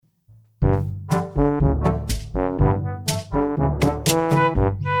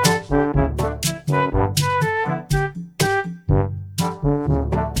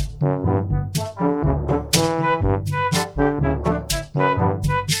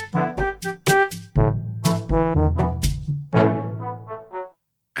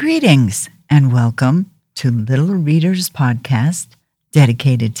Greetings and welcome to Little Readers Podcast,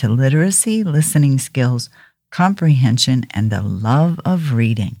 dedicated to literacy, listening skills, comprehension, and the love of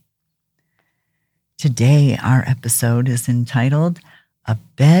reading. Today, our episode is entitled A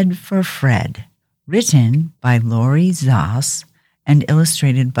Bed for Fred, written by Lori Zoss and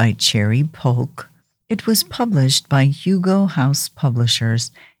illustrated by Cheri Polk. It was published by Hugo House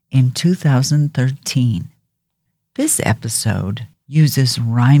Publishers in 2013. This episode uses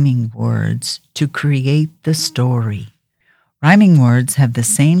rhyming words to create the story. Rhyming words have the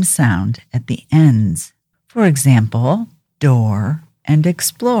same sound at the ends. For example, door and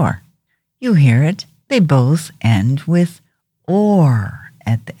explore. You hear it, they both end with or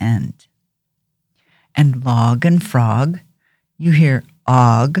at the end. And log and frog, you hear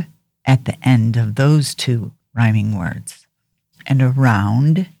og at the end of those two rhyming words. And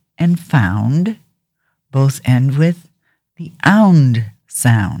around and found both end with the ound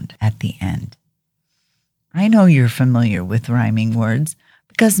sound at the end. I know you're familiar with rhyming words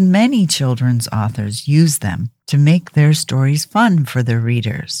because many children's authors use them to make their stories fun for their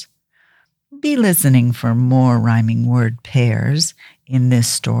readers. Be listening for more rhyming word pairs in this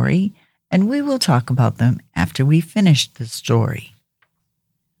story, and we will talk about them after we finish the story.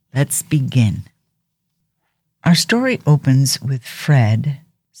 Let's begin. Our story opens with Fred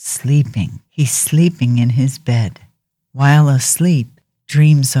sleeping. He's sleeping in his bed. While asleep,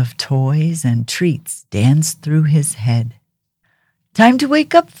 dreams of toys and treats dance through his head. "Time to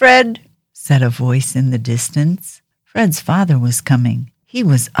wake up, Fred," said a voice in the distance. Fred's father was coming. He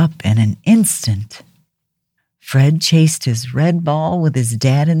was up in an instant. Fred chased his red ball with his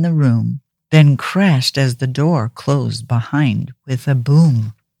dad in the room, then crashed as the door closed behind with a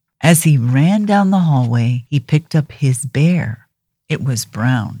boom. As he ran down the hallway, he picked up his bear. It was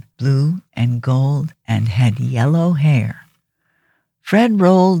brown, blue, and gold, and had yellow hair. Fred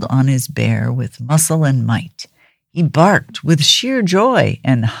rolled on his bear with muscle and might. He barked with sheer joy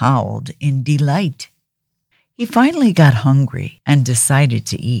and howled in delight. He finally got hungry and decided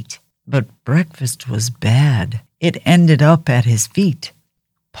to eat, but breakfast was bad. It ended up at his feet.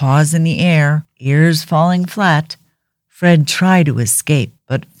 Paws in the air, ears falling flat, Fred tried to escape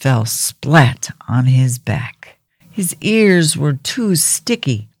but fell splat on his back. His ears were too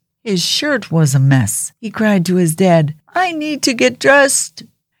sticky. His shirt was a mess. He cried to his dad, "I need to get dressed."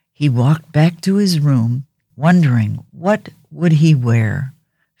 He walked back to his room, wondering what would he wear.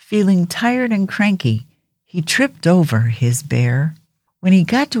 Feeling tired and cranky, he tripped over his bear. When he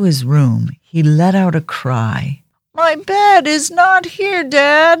got to his room, he let out a cry. "My bed is not here,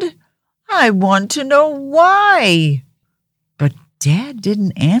 Dad. I want to know why." But Dad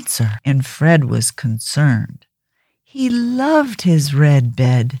didn't answer, and Fred was concerned. He loved his red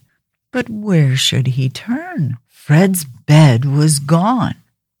bed, but where should he turn? Fred's bed was gone,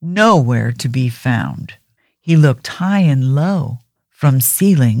 nowhere to be found. He looked high and low, from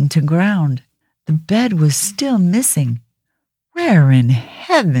ceiling to ground. The bed was still missing. Where in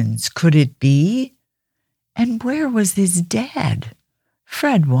heavens could it be? And where was his dad?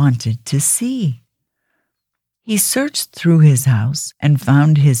 Fred wanted to see. He searched through his house and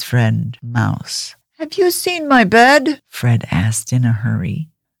found his friend Mouse. "Have you seen my bed?" Fred asked in a hurry.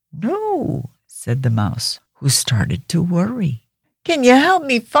 "No," said the mouse, who started to worry. "Can you help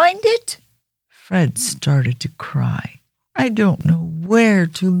me find it?" Fred started to cry. "I don't know where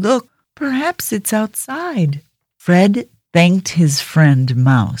to look. Perhaps it's outside." Fred thanked his friend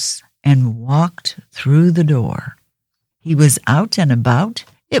Mouse and walked through the door. He was out and about.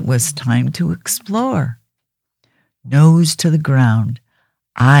 It was time to explore. Nose to the ground,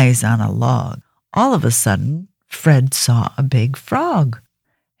 eyes on a log. All of a sudden, Fred saw a big frog.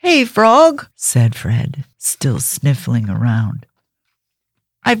 "Hey, frog," said Fred, still sniffling around.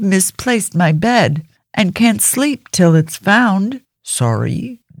 "I've misplaced my bed and can't sleep till it's found."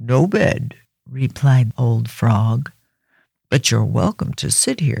 "Sorry, no bed," replied Old Frog. "But you're welcome to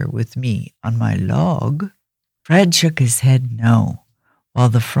sit here with me on my log." Fred shook his head no, while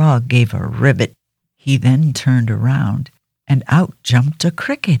the frog gave a ribbit. He then turned around, and out jumped a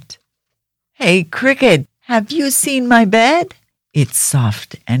cricket. "Hey, Cricket, have you seen my bed? It's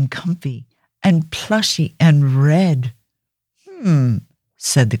soft and comfy and plushy and red."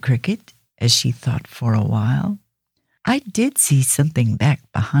 Said the Cricket as she thought for a while. "I did see something back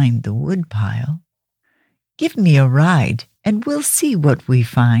behind the woodpile. Give me a ride and we'll see what we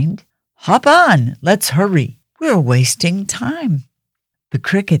find." "Hop on, let's hurry. We're wasting time." The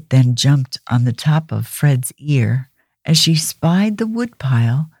Cricket then jumped on the top of Fred's ear. As she spied the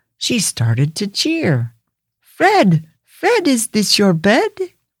woodpile, she started to cheer. "Fred, Fred, is this your bed?"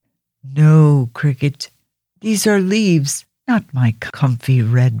 "No, Cricket. These are leaves, not my comfy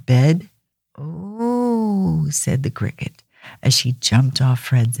red bed." "Oh," said the cricket as she jumped off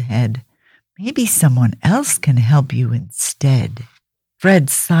Fred's head. "Maybe someone else can help you instead." Fred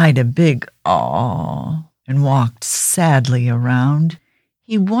sighed a big "aw" and walked sadly around.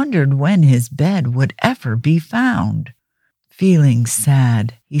 He wondered when his bed would ever be found. Feeling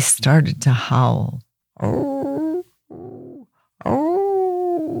sad, he started to howl. "Oh,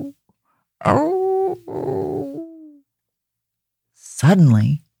 oh, oh."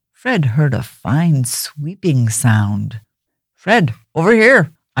 Suddenly, Fred heard a fine sweeping sound. "Fred, over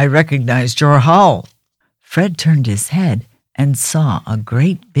here! I recognized your howl." Fred turned his head and saw a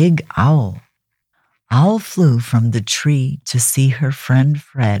great big owl. Owl flew from the tree to see her friend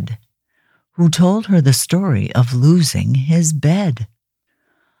Fred, who told her the story of losing his bed.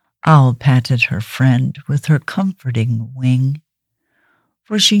 Owl patted her friend with her comforting wing,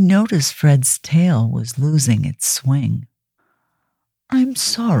 for she noticed Fred's tail was losing its swing. "I'm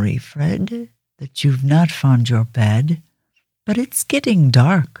sorry, Fred, that you've not found your bed, but it's getting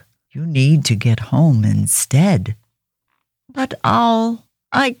dark. You need to get home instead." "But, Owl,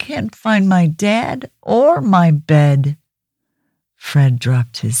 I can't find my dad or my bed." Fred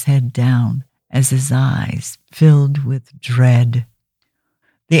dropped his head down as his eyes filled with dread.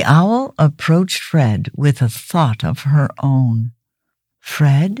 The owl approached Fred with a thought of her own.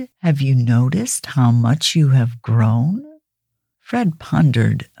 "Fred, have you noticed how much you have grown?" Fred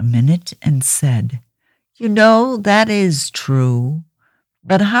pondered a minute and said, "You know, that is true.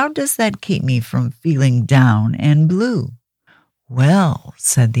 But how does that keep me from feeling down and blue?" "Well,"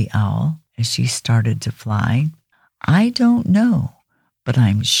 said the owl as she started to fly, "I don't know, but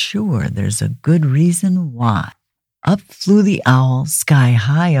I'm sure there's a good reason why." Up flew the owl sky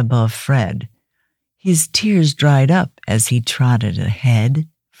high above Fred. His tears dried up as he trotted ahead.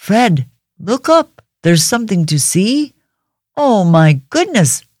 "Fred, look up! There's something to see." "Oh, my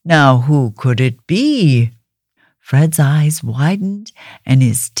goodness! Now who could it be?" Fred's eyes widened and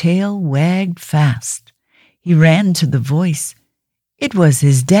his tail wagged fast. He ran to the voice. It was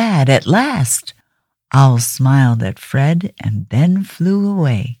his dad at last. Owl smiled at Fred and then flew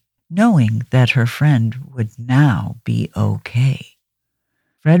away, knowing that her friend would now be okay.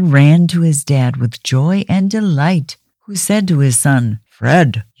 Fred ran to his dad with joy and delight, who said to his son,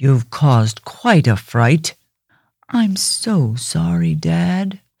 "Fred, you've caused quite a fright." "I'm so sorry,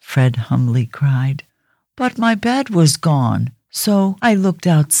 Dad," Fred humbly cried, "but my bed was gone, so I looked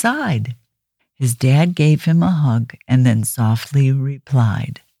outside." His dad gave him a hug and then softly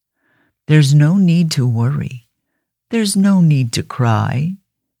replied, "There's no need to worry. There's no need to cry.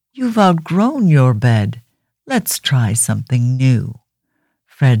 You've outgrown your bed. Let's try something new."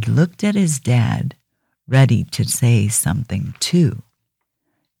 Fred looked at his dad, ready to say something too.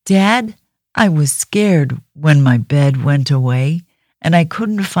 "Dad, I was scared when my bed went away, and I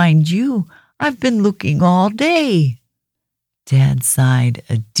couldn't find you. I've been looking all day." Dad sighed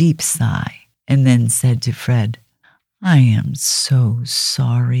a deep sigh and then said to Fred, "I am so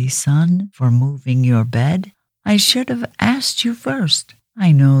sorry, son, for moving your bed. I should have asked you first.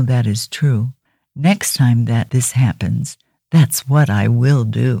 I know that is true. Next time that this happens, that's what I will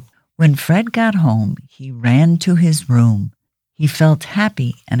do." When Fred got home, he ran to his room. He felt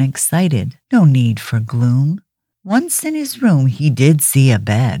happy and excited. No need for gloom. Once in his room he did see a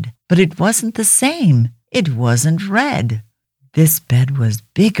bed, but it wasn't the same. It wasn't red. This bed was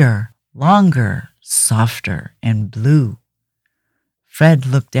bigger, longer, softer, and blue. Fred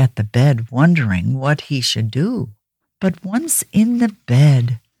looked at the bed, wondering what he should do. But once in the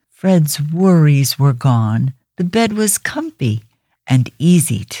bed, Fred's worries were gone. The bed was comfy and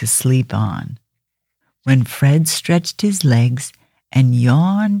easy to sleep on. When Fred stretched his legs and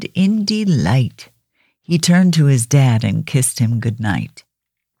yawned in delight, he turned to his dad and kissed him goodnight.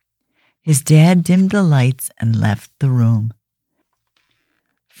 His dad dimmed the lights and left the room.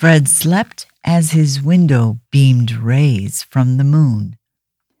 Fred slept as his window beamed rays from the moon.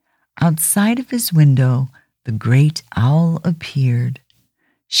 Outside of his window, the great owl appeared.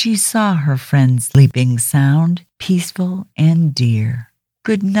 She saw her friend sleeping sound, peaceful and dear.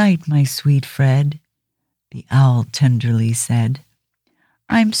 "Good night, my sweet Fred," the owl tenderly said.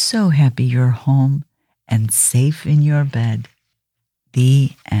 "I'm so happy you're home and safe in your bed."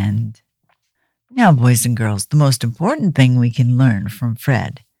 The end. Now, boys and girls, the most important thing we can learn from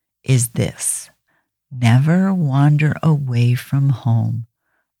Fred is this: never wander away from home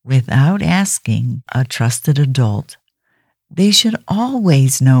without asking a trusted adult. They should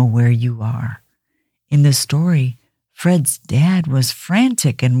always know where you are. In the story, Fred's dad was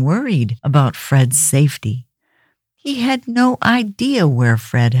frantic and worried about Fred's safety. He had no idea where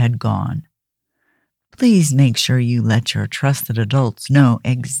Fred had gone. Please make sure you let your trusted adults know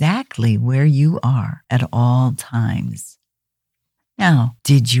exactly where you are at all times. Now,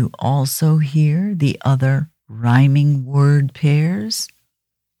 did you also hear the other rhyming word pairs?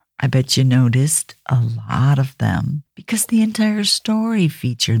 I bet you noticed a lot of them because the entire story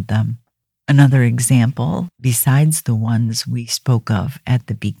featured them. Another example, besides the ones we spoke of at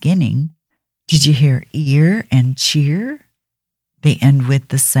the beginning, did you hear ear and cheer? They end with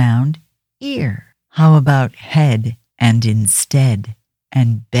the sound ear. How about head and instead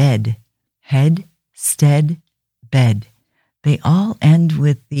and bed? Head, stead, bed. They all end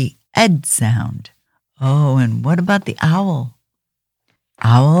with the ed sound. Oh, and what about the owl?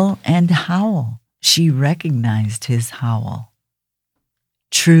 Owl and howl. She recognized his howl.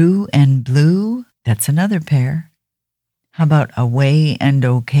 True and blue, that's another pair. How about away and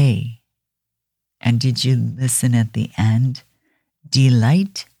okay? And did you listen at the end?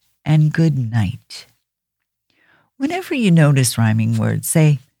 Delight and good night. Whenever you notice rhyming words,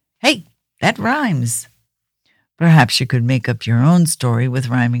 say, "Hey, that rhymes." Perhaps you could make up your own story with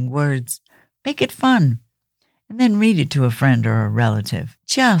rhyming words. Make it fun, and then read it to a friend or a relative,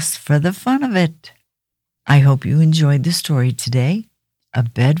 just for the fun of it. I hope you enjoyed the story today, A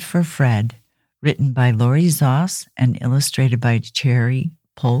Bed for Fred, written by Lori Zoss and illustrated by Cheri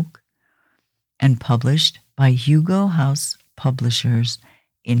Polk, and published by Hugo House Publishers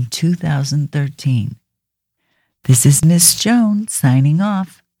in 2013. This is Miss Jones signing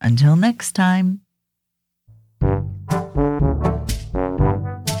off. Until next time.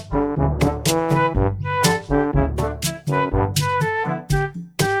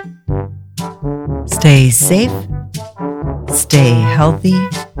 Stay safe, stay healthy,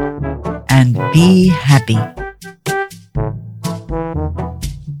 and be happy.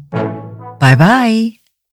 Bye-bye.